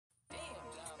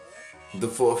The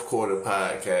Fourth Quarter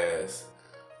Podcast,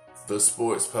 the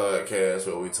sports podcast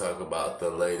where we talk about the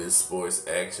latest sports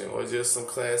action or just some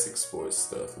classic sports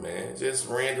stuff, man. Just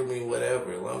randomly,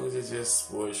 whatever, as long as it's just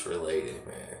sports related,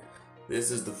 man.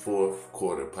 This is the Fourth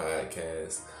Quarter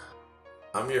Podcast.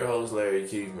 I'm your host, Larry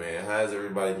Keith, man. How's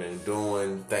everybody been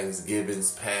doing?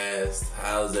 Thanksgiving's passed.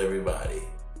 How's everybody?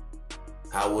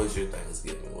 How was your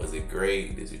Thanksgiving? Was it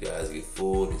great? Did you guys get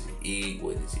full? Did you eat?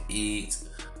 What did you eat?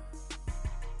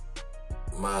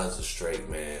 Mine's a straight,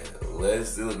 man.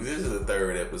 This is the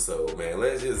third episode, man.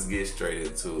 Let's just get straight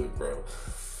into it, bro.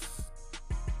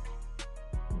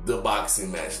 The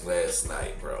boxing match last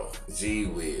night, bro. Gee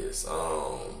whiz.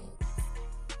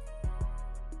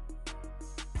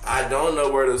 I don't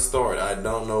know where to start. I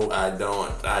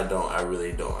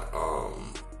really don't.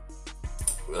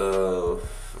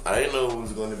 I didn't know it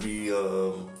was gonna be,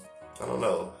 I don't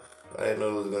know. I didn't know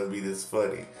it was gonna be this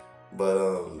funny.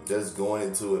 But, just going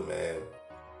into it, man.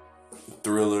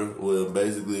 Thriller. Well,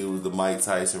 basically, it was the Mike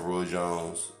Tyson, Roy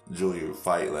Jones Jr.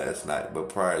 fight last night. But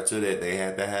prior to that, they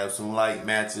had to have some light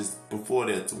matches before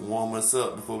that to warm us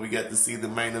up before we got to see the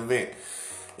main event.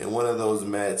 And one of those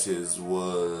matches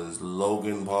was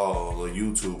Logan Paul, a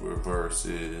YouTuber,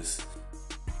 versus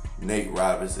Nate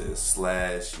Robinson /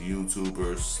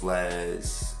 YouTuber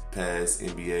 / past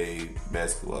NBA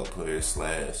basketball player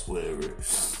 / whatever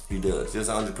he does. Just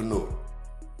an entrepreneur.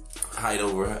 Height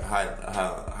over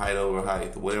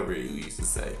height, whatever you used to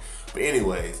say. But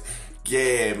anyways,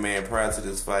 yeah, man, prior to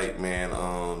this fight, man,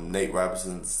 Nate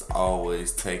Robinson's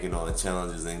always taking on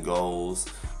challenges and goals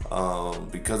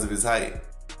because of his height.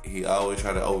 He always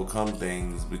try to overcome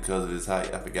things because of his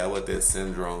height. I forgot what that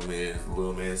syndrome is,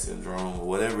 little man syndrome, or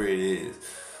whatever it is.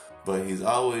 But he's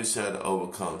always trying to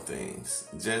overcome things.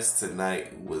 Just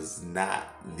tonight was not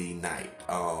the night.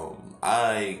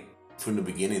 I from the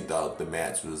beginning thought the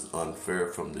match was unfair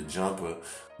from the jumper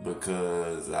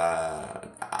because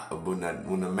when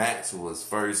the match was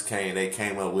first they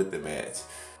came up with the match,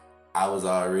 I was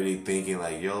already thinking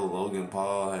like, yo, Logan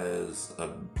Paul has a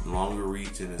longer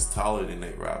reach and is taller than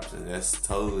Nate Robinson. That's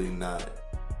totally not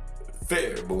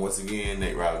fair. But once again,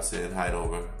 Nate Robinson, height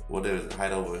over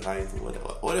height,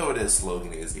 whatever that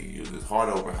slogan is he uses, heart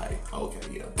over height. Okay,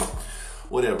 yeah,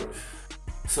 whatever.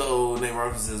 So Nate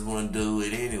Robinson's gonna do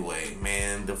it anyway,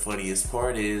 man. The funniest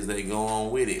part is they go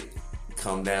on with it.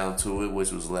 Come down to it,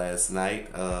 which was last night,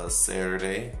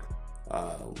 Saturday.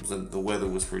 The weather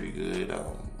was pretty good.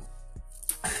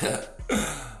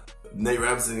 Nate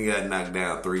Robinson got knocked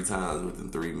down 3 times within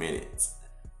 3 minutes.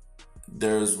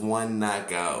 There's one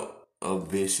knockout, a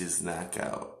vicious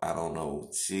knockout. I don't know.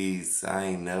 Jeez, I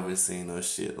ain't never seen no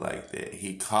shit like that.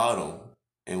 He caught him,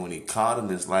 and when he caught him,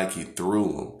 it's like he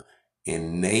threw him.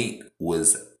 And Nate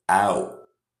was out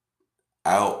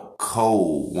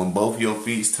cold. When both your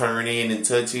feet turn in and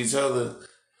touch each other,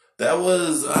 that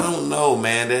was, I don't know,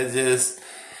 man. That just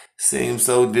seems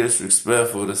so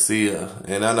disrespectful to see.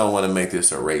 And I don't want to make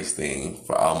this a race thing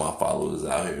for all my followers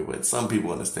out here, but some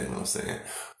people understand what I'm saying.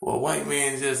 Well, white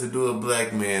man just to do a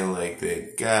black man like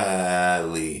that,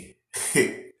 golly.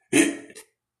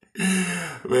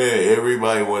 Man,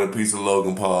 everybody want a piece of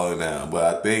Logan Paul now, but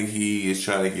I think he is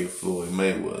trying to get Floyd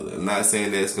Mayweather. I'm not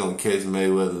saying that's going to catch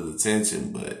Mayweather's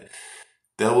attention, but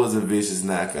that was a vicious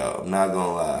knockout. I'm not going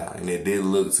to lie. And it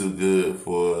didn't look too good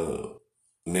for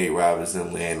Nate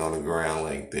Robinson laying on the ground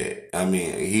like that. I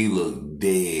mean, he looked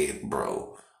dead,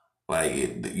 bro.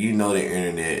 Like, the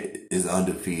internet is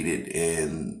undefeated,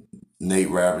 and Nate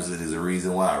Robinson is the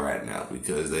reason why right now,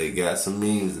 because they got some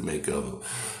memes to make of him.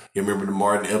 You remember the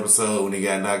Martin episode when he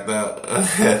got knocked out?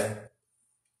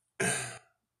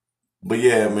 But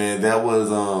yeah, man, that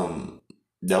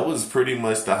was pretty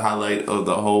much the highlight of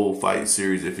the whole fight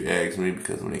series, if you ask me,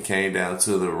 because when it came down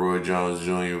to the Roy Jones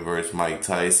Jr. versus Mike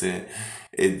Tyson,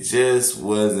 it just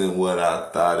wasn't what I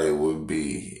thought it would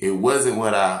be. It wasn't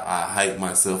what I hyped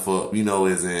myself up,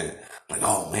 as in, like,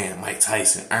 oh man, Mike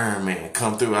Tyson, Iron Man,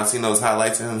 come through. I seen those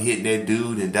highlights of him hitting that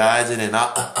dude and dodging and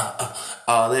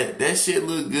all that. That shit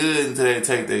look good until they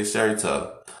take their shirts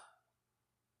off.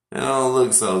 It don't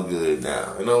look so good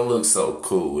now. It don't look so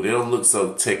cool. It don't look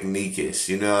so technique-ish,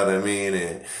 you know what I mean?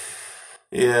 And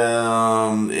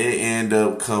yeah, it ended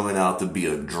up coming out to be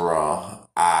a draw.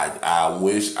 I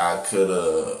wish I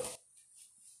could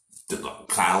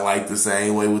kind of like the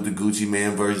same way with the Gucci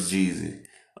Man versus Jeezy.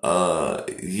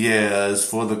 Yeah, it's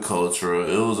for the culture.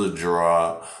 It was a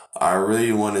draw. I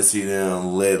really want to see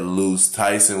them let loose.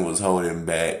 Tyson was holding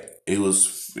back. He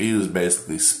was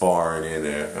basically sparring in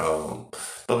there.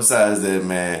 But besides that,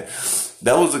 man,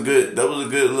 that was a good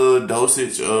little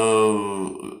dosage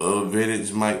of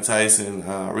vintage Mike Tyson.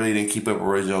 I really didn't keep up with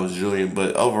Roy Jones Jr.,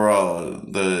 but overall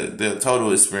the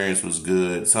total experience was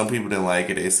good. Some people didn't like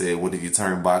it. They said, "What did you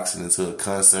turn boxing into a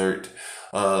concert?"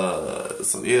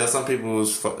 Some people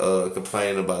was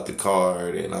complaining about the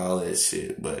card and all that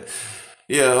shit, but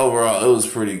yeah, overall it was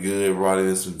pretty good. Brought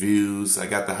in some views. I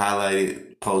got the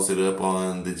highlighted posted up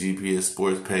on the GPS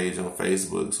Sports page on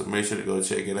Facebook, so make sure to go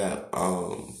check it out.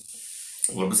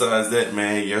 Well, besides that,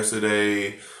 man,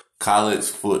 yesterday, college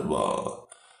football.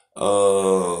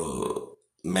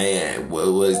 Man,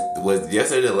 was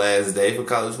yesterday the last day for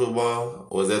college football?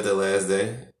 Was that the last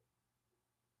day?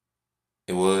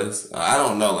 It was. I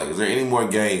don't know. Like, is there any more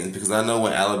games? Because I know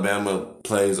when Alabama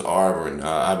plays Auburn,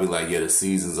 I'll be like, yeah, the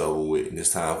season's over with, and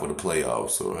it's time for the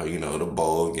playoffs or the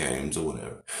bowl games or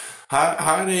whatever. How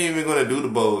are they even going to do the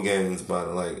bowl games?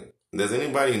 But like, does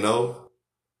anybody know?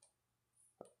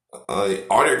 Are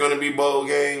there going to be bowl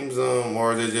games,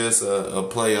 or is it just a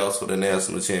playoffs for the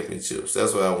national championships?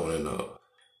 That's what I want to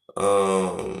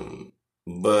know.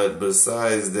 But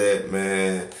besides that,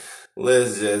 man,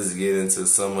 let's just get into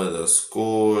some of the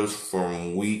scores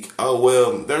from week. Oh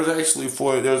well, there's actually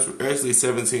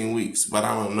 17 weeks, but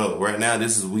I don't know. Right now,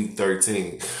 this is week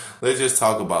 13. Let's just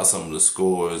talk about some of the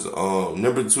scores.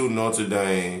 Number 2 Notre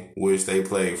Dame, which they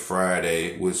played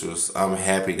Friday, I'm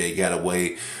happy they got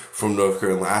away from North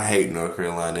Carolina. I hate North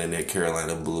Carolina and that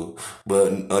Carolina blue.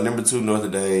 But number 2 Notre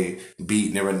Dame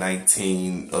beat number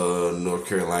 19 North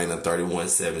Carolina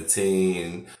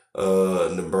 31-17.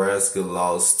 Nebraska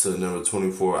lost to number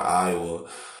 24 Iowa.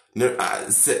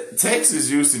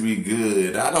 Texas used to be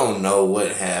good. I don't know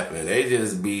what happened.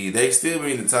 They still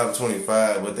be in the top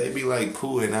 25, but they be like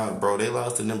pulling out, bro. They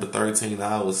lost to number 13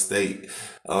 Iowa State.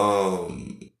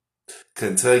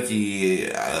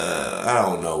 Kentucky, I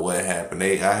don't know what happened.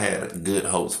 I had good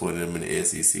hopes for them in the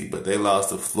SEC, but they lost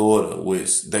to Florida,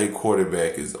 which their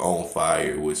quarterback is on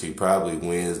fire, which he probably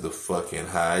wins the fucking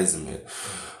Heisman.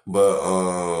 But,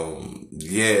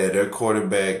 yeah, their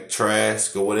quarterback,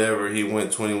 Trask or whatever, he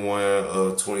went 21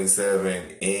 of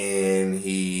 27 and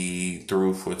he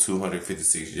threw for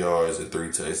 256 yards and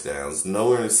 3 touchdowns.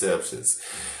 No interceptions.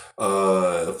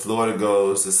 Florida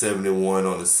goes to 71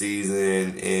 on the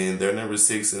season and they're number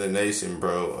 6 in the nation,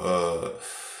 bro.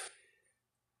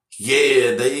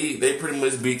 Yeah, they pretty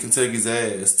much beat Kentucky's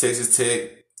ass. Texas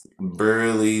Tech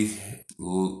barely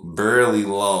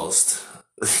lost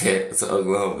to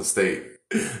Oklahoma State.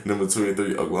 Number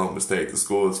 23, Oklahoma State. The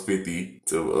score is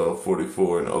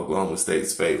 50-44 in Oklahoma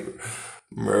State's favor.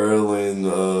 Maryland,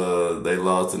 they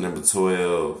lost to number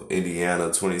 12, Indiana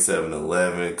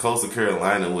 27-11. Coastal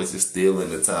Carolina, which is still in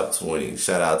the top 20.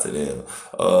 Shout out to them.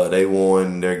 They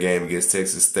won their game against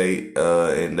Texas State,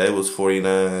 and that was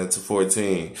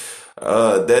 49-14.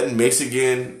 That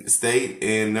Michigan State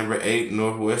and number 8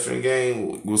 Northwestern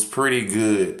game was pretty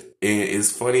good. And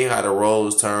it's funny how the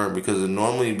roles turn because it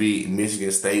normally be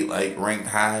Michigan State like ranked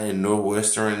high and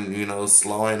Northwestern,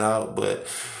 slowing out. But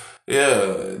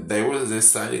yeah, they was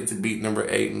excited to beat number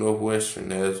 8 Northwestern.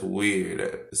 That's weird.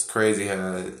 It's crazy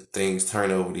how things turn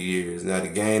over the years. Now the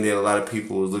game that a lot of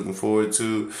people was looking forward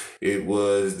to, it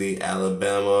was the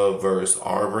Alabama versus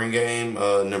Auburn game.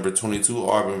 Number 22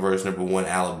 Auburn versus number 1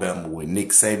 Alabama, with Nick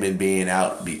Saban being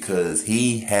out because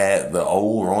he had the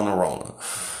old Rona.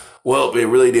 Well, it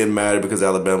really didn't matter because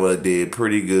Alabama did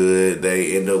pretty good.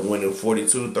 They ended up winning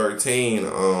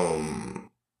 42-13.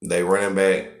 They running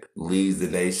back leads the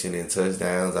nation in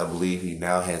touchdowns. I believe he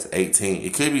now has 18.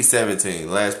 It could be 17.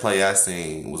 Last play I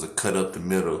seen was a cut up the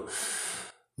middle,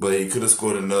 but he could have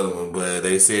scored another one. But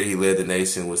they said he led the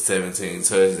nation with 17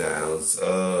 touchdowns.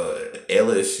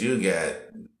 LSU got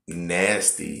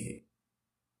nasty.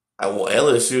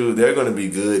 LSU, they're going to be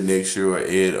good next year, or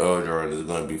Ed Orgeron is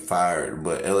going to be fired.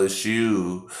 But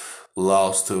LSU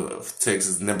lost to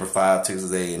Texas, number 5,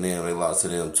 Texas A&M. They lost to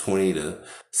them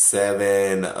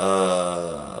 20-7.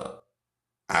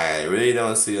 I really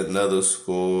don't see another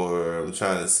score. I'm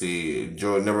trying to see.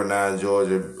 Number 9,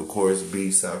 Georgia, of course,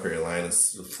 beat South Carolina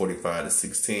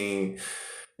 45-16.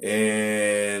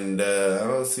 And I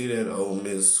don't see that Ole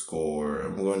Miss score.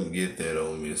 I'm going to get that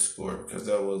Ole Miss score because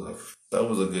that was a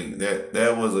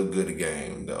good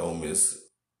game. The Ole Miss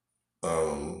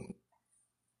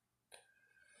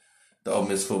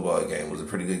football game was a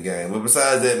pretty good game. But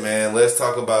besides that, man, let's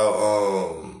talk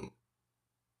about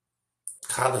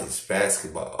college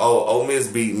basketball. Oh, Ole Miss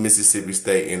beat Mississippi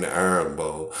State in the Iron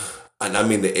Bowl.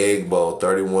 The Egg Bowl,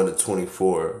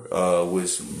 31-24,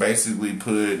 which basically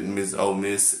put Ole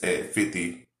Miss at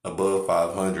 50 above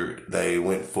 500. They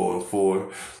went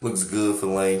 4-4. Looks good for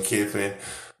Lane Kiffin.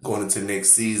 going into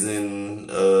next season,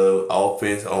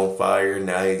 offense on fire.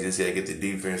 Now you just gotta get the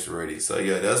defense ready. So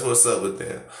yeah, that's what's up with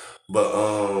them. But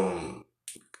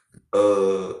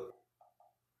uh,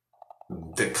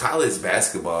 the college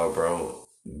basketball, bro.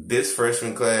 This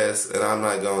freshman class, and I'm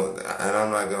not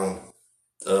gonna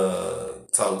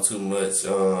talk too much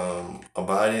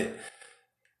about it.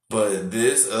 But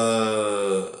this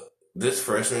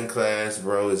freshman class,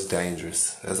 bro, is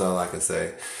dangerous. That's all I can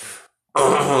say.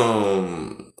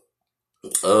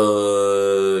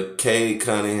 Cade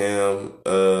Cunningham,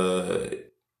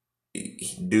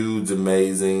 dude's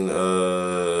amazing.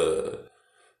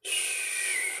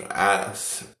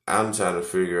 I'm trying to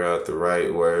figure out the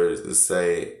right words to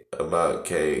say about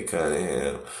Cade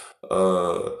Cunningham.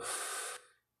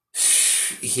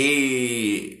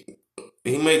 He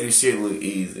made this shit look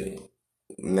easy.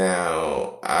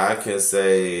 Now I can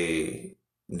say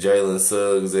Jalen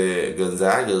Suggs at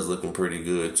Gonzaga is looking pretty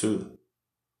good too.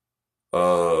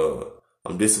 Uh,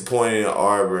 I'm disappointed in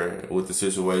Auburn with the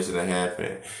situation that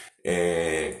happened,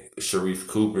 and Sharif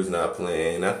Cooper's not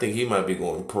playing. I think he might be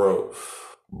going pro.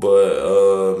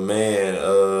 But man,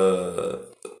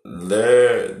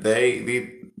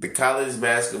 the college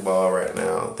basketball right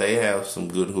now, they have some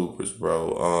good hoopers,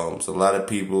 bro. So a lot of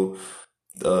people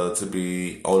to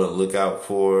be on the lookout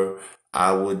for.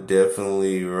 I would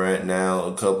definitely right now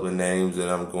a couple of names that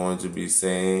I'm going to be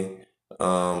saying.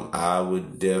 I'm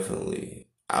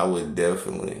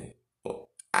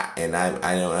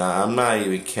not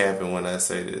even capping when I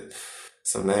say this.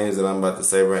 Some names that I'm about to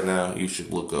say right now, you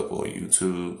should look up on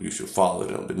YouTube. You should follow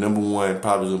them. The number one,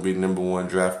 probably gonna be the number one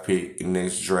draft pick in the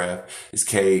next draft is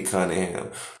Cade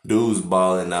Cunningham. Dude's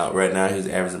balling out. Right now, he's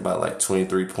averaging about like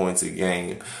 23 points a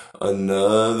game.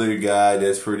 Another guy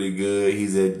that's pretty good,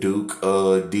 he's at Duke,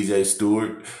 DJ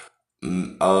Stewart.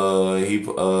 The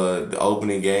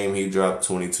opening game, he dropped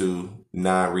 22,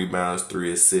 9 rebounds,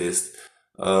 3 assists.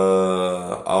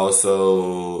 Also,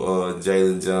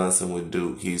 Jalen Johnson with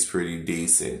Duke, he's pretty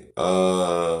decent.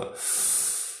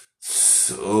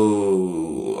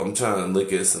 So I'm trying to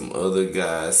look at some other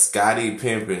guys. Scottie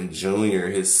Pippen Jr.,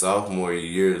 his sophomore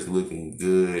year is looking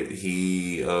good.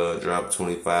 He, dropped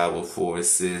 25 with 4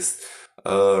 assists.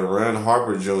 Ron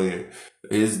Harper Jr.,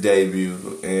 his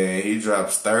debut, and he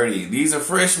drops 30. These are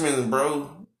freshmen, bro.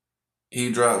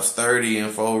 He drops 30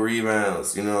 and 4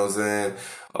 rebounds. You know what I'm saying?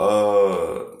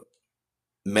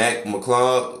 Mac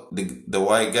McClung, the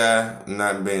white guy,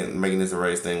 not been making this a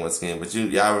race thing once again, but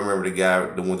y'all remember the guy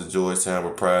that went to Georgetown,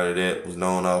 but prior to that was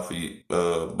known off for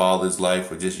Ball His Life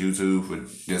for just YouTube, for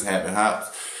just having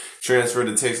hops. Transferred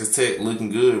to Texas Tech, looking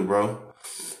good, bro.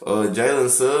 Jalen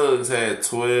Suggs had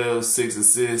 12, 6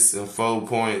 assists, and 4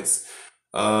 points.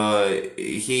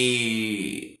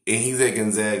 He's at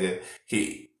Gonzaga.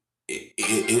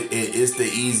 It's the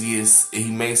easiest. He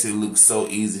makes it look so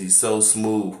easy, so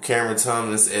smooth. Cameron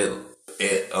Thomas at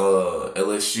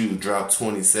LSU dropped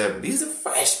 27. These are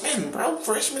freshmen, bro.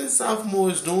 Freshmen and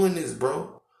sophomores doing this,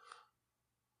 bro.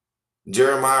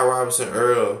 Jeremiah Robinson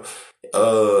Earl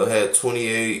had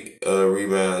 28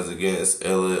 rebounds against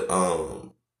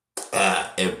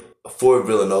for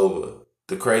Villanova.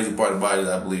 The crazy part about it,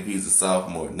 I believe he's a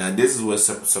sophomore. Now this is what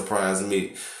surprised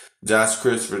me. Josh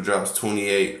Christopher drops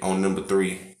 28 on number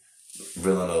 3,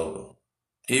 Villanova.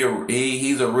 He's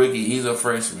a rookie. He's a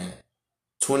freshman.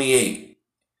 28.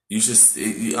 I'm just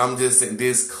saying,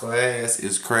 this class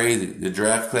is crazy. The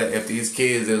draft class, if these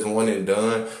kids is one and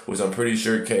done, which I'm pretty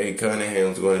sure Cade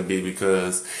Cunningham's going to be,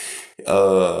 because,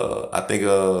 I think,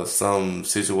 some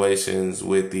situations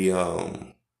with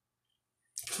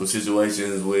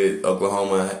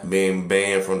Oklahoma being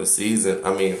banned from the season.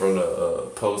 I mean, from the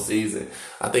postseason.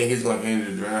 I think he's going to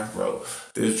enter the draft, bro.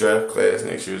 This draft class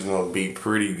next year is going to be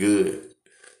pretty good.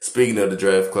 Speaking of the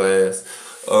draft class,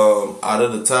 out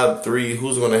of the top 3,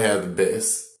 who's going to have the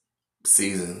best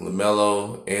season?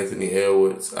 LaMelo,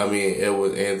 Edwards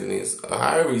Anthony,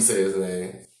 however you say his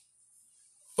name,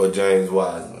 or James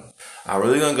Wiseman. I'm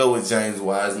really going to go with James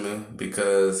Wiseman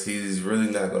because he's really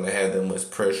not going to have that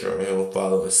much pressure on him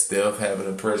following Steph having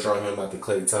the pressure on him after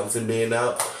Klay Thompson being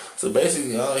out. So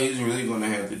basically, all he's really going to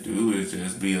have to do is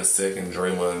just be a second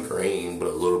Draymond Green, but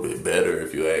a little bit better,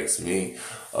 if you ask me.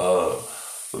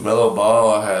 LaMelo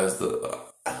Ball has the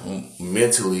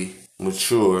mentally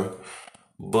mature,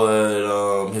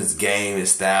 but his game,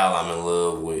 his style, I'm in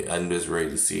love with. I'm just ready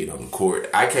to see it on the court.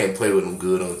 I can't play with him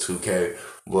good on 2K,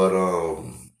 but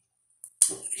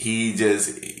he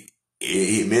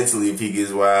mentally, if he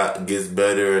gets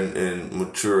better and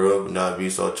mature up and not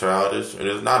be so childish, and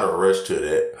there's not a rush to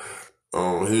that.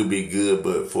 He'll be good,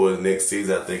 but for the next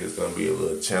season, I think it's gonna be a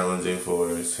little challenging for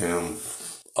him.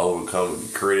 overcome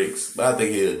critics, but I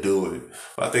think he'll do it.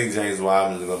 But I think James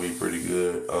Wiseman is gonna be pretty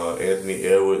good. Anthony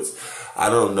Edwards, I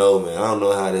don't know, man. I don't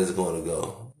know how this is gonna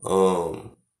go.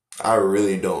 I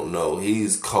really don't know.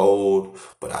 He's cold,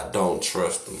 but I don't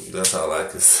trust him. That's all I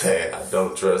can say. I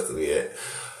don't trust him yet.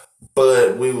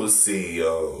 But we will see.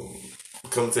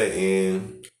 Come to the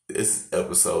end. It's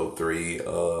episode 3.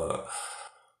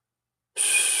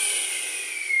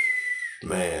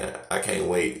 Man, I can't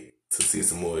wait to see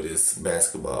some more of this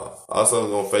basketball.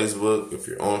 Also on Facebook, if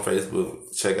you're on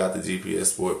Facebook, check out the GPS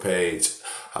Sport page.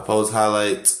 I post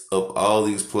highlights of all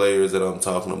these players that I'm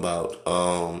talking about.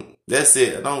 That's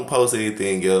it. I don't post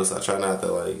anything else. I try not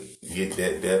to get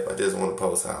that depth. I just want to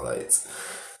post highlights.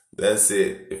 That's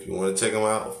it. If you want to check them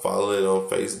out, follow it on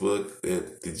Facebook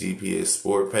at the GPS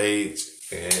Sport page.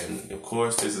 And of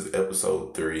course, this is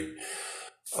episode 3.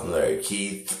 I'm Larry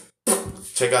Keith.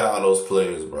 Check out all those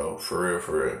players, bro. For real,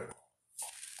 for real.